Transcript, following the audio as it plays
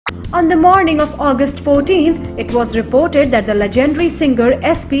On the morning of August 14th, it was reported that the legendary singer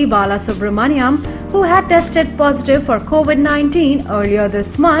SP Balasubramanyam, who had tested positive for COVID-19 earlier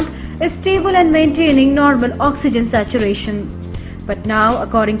this month, is stable and maintaining normal oxygen saturation. But now,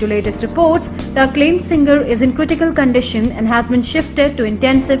 according to latest reports, the acclaimed singer is in critical condition and has been shifted to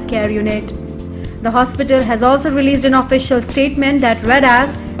intensive care unit. The hospital has also released an official statement that read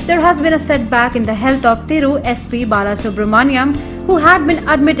as, "There has been a setback in the health of Thiru SP Balasubramanyam, who had been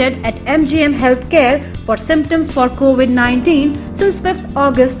admitted at MGM Healthcare for symptoms for COVID-19 since 5th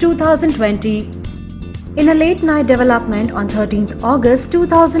August 2020. In a late night development on 13th August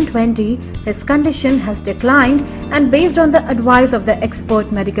 2020, his condition has declined, and based on the advice of the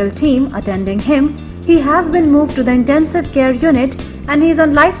expert medical team attending him, he has been moved to the intensive care unit and he is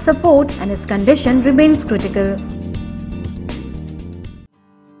on life support and his condition remains critical.